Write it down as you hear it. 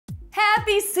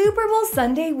Happy Super Bowl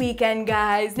Sunday weekend,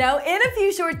 guys. Now, in a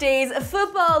few short days,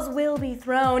 footballs will be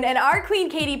thrown, and our queen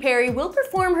Katy Perry will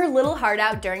perform her little heart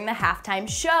out during the halftime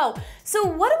show. So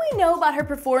what do we know about her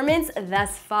performance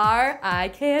thus far? I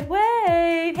can't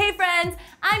wait. Hey friends,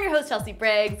 I'm your host Chelsea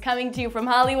Briggs, coming to you from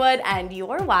Hollywood, and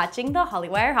you're watching the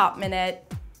Hollywire Hot Minute.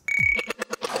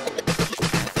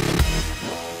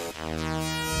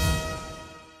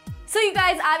 So you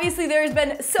guys, obviously there's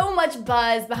been so much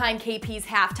buzz behind KP's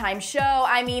halftime show.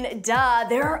 I mean, duh,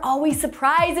 there are always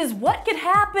surprises. What could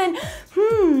happen?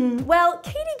 Well,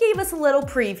 Katy gave us a little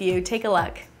preview. Take a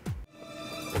look.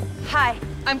 Hi,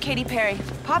 I'm Katy Perry,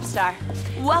 pop star.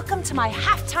 Welcome to my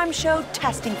halftime show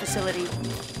testing facility.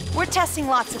 We're testing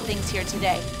lots of things here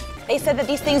today. They said that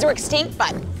these things were extinct,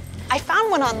 but I found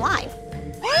one online.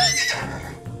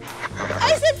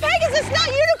 I said Pegasus, not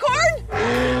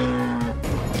unicorn!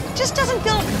 Just doesn't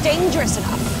feel dangerous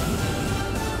enough.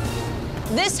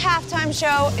 This halftime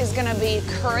show is gonna be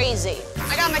crazy.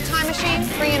 I got my time machine,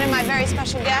 bringing in my very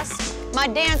special guests, my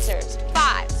dancers,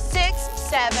 5, 6,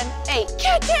 7, 8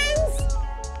 kittens!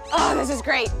 Oh, this is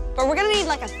great, but we're gonna need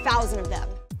like 1,000 of them.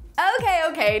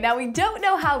 Okay, now we don't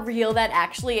know how real that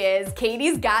actually is.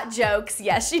 Katy's got jokes,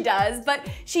 yes she does, but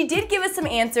she did give us some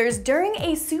answers during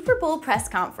a Super Bowl press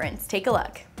conference. Take a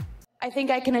look. I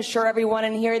think I can assure everyone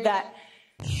in here that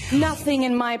nothing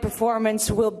in my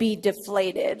performance will be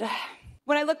deflated.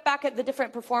 When I look back at the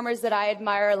different performers that I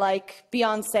admire, like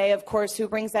Beyonce, of course, who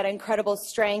brings that incredible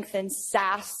strength and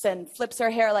sass and flips her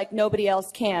hair like nobody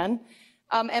else can,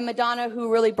 and Madonna,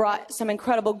 who really brought some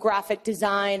incredible graphic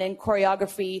design and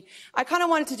choreography, I kind of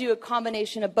wanted to do a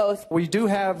combination of both. We do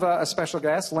have a special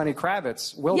guest, Lenny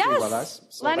Kravitts, will be with us.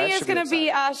 So Lenny is going to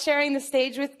be sharing the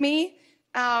stage with me.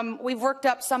 We've worked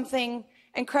up something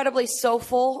incredibly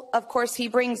soulful. Of course, he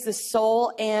brings the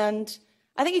soul, and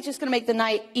I think he's just going to make the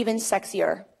night even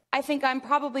sexier. I think I'm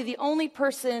probably the only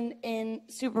person in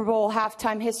Super Bowl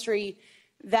halftime history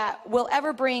that will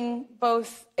ever bring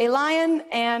both a lion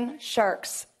and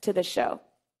sharks to the show.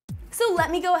 So let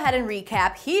me go ahead and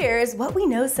recap. Here's what we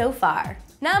know so far.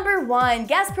 Number 1,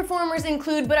 guest performers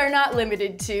include but are not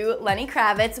limited to Lenny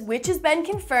Kravitts, which has been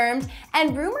confirmed,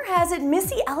 and rumor has it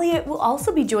Missy Elliot will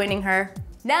also be joining her.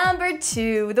 Number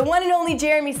 2, the one and only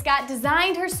Jeremy Scott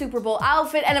designed her Super Bowl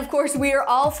outfit, and of course we are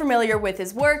all familiar with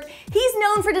his work. He's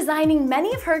known for designing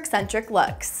many of her eccentric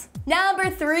looks.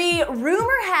 Number 3,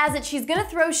 rumor has it she's gonna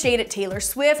throw shade at Taylor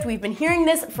Swift. We've been hearing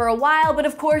this for a while, but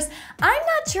of course I'm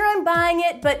not sure I'm buying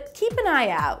it, but keep an eye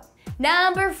out.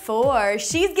 Number 4,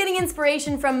 she's getting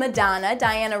inspiration from Madonna,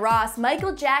 Dianna Ross,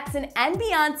 Michael Jackson, and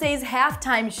Beyonce's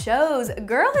halftime shows.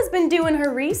 Girl has been doing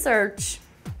her research.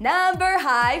 Number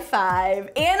 5,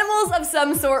 animals of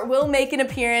some sort will make an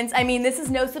appearance. I mean, this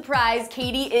is no surprise.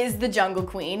 Katy is the jungle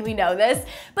queen, we know this.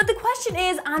 But the question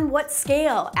is, on what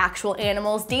scale? Actual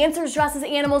animals, dancers dressed as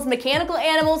animals, mechanical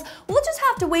animals? We'll just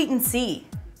have to wait and see.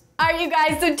 Alright you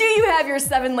guys, so do you have your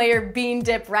 7-layer bean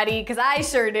dip ready? Because I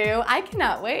sure do. I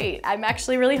cannot wait. I'm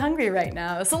actually really hungry right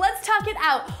now. So let's talk it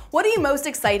out. What are you most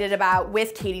excited about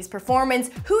with Katy's performance?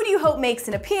 Who do you hope makes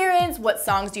an appearance? What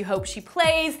songs do you hope she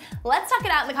plays? Let's talk it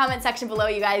out in the comment section below,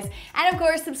 you guys. And of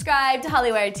course, subscribe to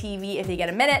Hollywire TV if you get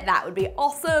a minute. That would be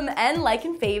awesome. And like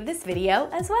and fave this video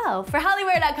as well. For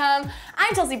Hollywire.com,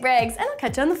 I'm Chelsea Briggs, and I'll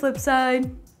catch you on the flip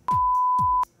side.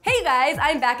 Hey you guys,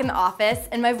 I'm back in the office,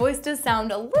 and my voice does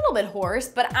sound a little bit hoarse,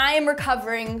 but I am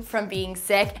recovering from being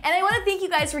sick, and I want to thank you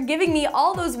guys for giving me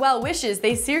all those well wishes.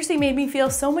 They seriously made me feel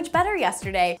so much better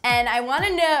yesterday, and I want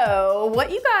to know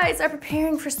what you guys are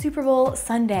preparing for Super Bowl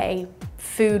Sunday,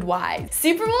 food-wise.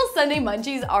 Super Bowl Sunday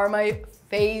munchies are my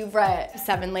favorite.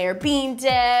 7-layer bean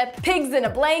dip, pigs in a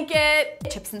blanket,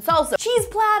 chips and salsa, cheese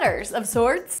platters of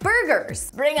sorts, burgers.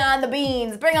 Bring on the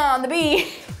beans, bring on the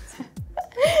beans.